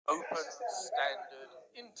Standard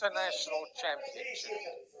International Championship.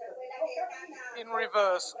 In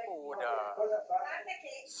reverse order.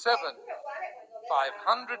 7,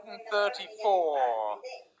 534.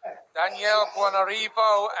 Daniele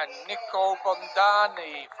Buonarivo and Nico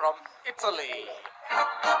Bondani from Italy.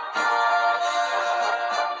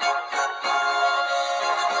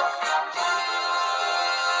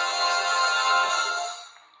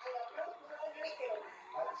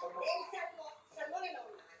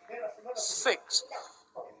 Sixth,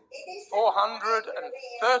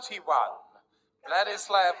 431.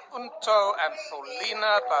 Vladislav Unto and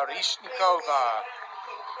Polina Barishnikova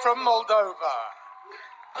from Moldova.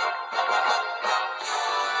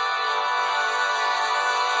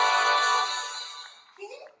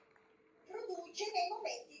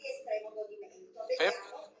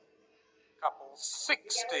 Fifth, couple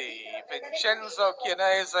 60, Vincenzo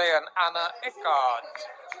Chianese and Anna Eckart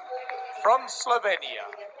from Slovenia.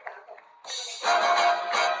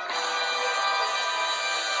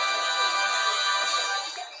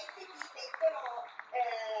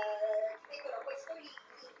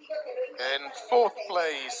 In fourth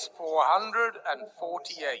place,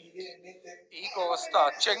 448, Igor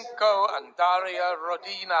Starchenko and Daria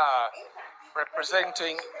Rodina,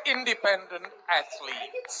 representing independent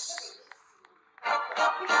athletes.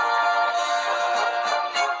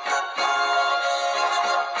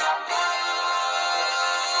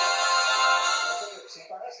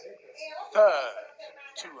 Third,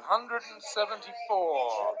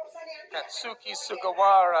 274, Katsuki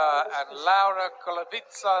Sugawara and Laura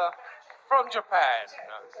Kolovitsa from Japan.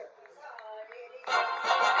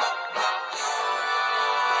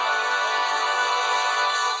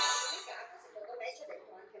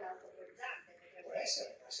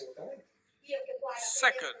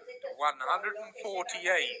 Second,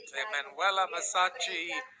 148, Emanuela Masacci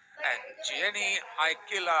and Jenny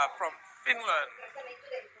Aikila from Finland.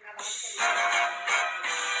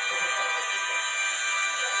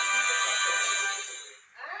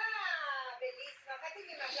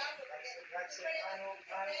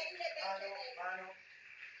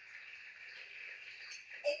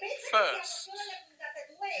 First,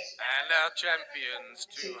 and our champions,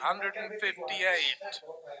 258,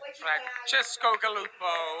 Francesco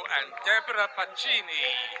Galuppo and Deborah Pacini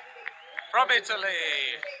from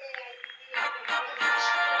Italy.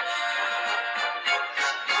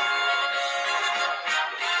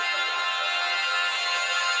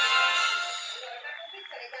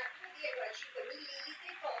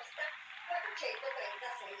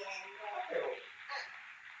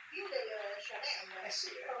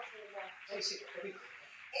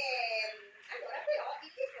 Allora però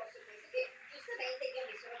il discorso è questo, che giustamente io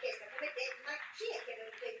mi sono chiesta come te, ma chi è che è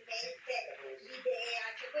venuto in mente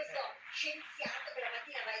l'idea, cioè questo scienziato che la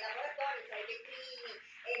mattina va in laboratorio tra i vetrini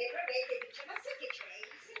e le provette e dice ma sai che c'è,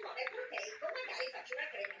 il salmone è proteico, magari faccio una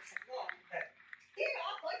crema al salmone.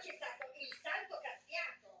 Però poi c'è stato il salto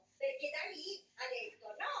cambiato, perché da lì ha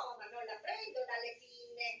detto no, ma non la prendo dalle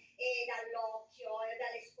pinne e dall'occhio e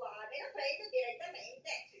dalle squame, la prendo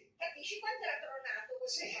direttamente. Capisci quanto era tornato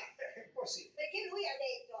questo fatto? Sì. Perché lui ha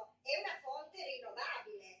detto è una fonte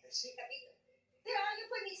rinnovabile, capito? Però io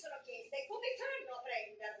poi mi sono chiesta e come fanno a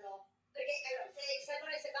prenderlo? Perché allora, se il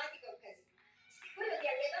salmone selvatico è un casino, quello di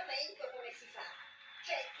allevamento come si fa?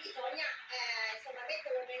 Cioè bisogna insomma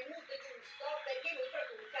metterlo nel mood giusto perché lui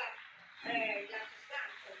produca la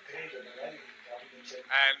sostanza.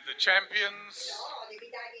 And the champions No, devi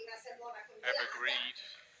dargli una salmona have congelata agreed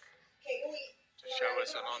che lui to show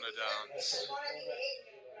us an honor dance, salmone di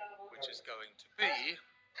legno, which is going to be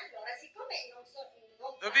allora, siccome non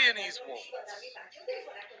the Viennese non riuscivo a waltz. darmi pace, ho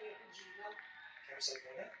telefonato a mio cugino. Che non sai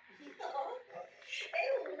com'è? No, è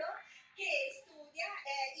uno che studia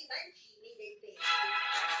i mangimi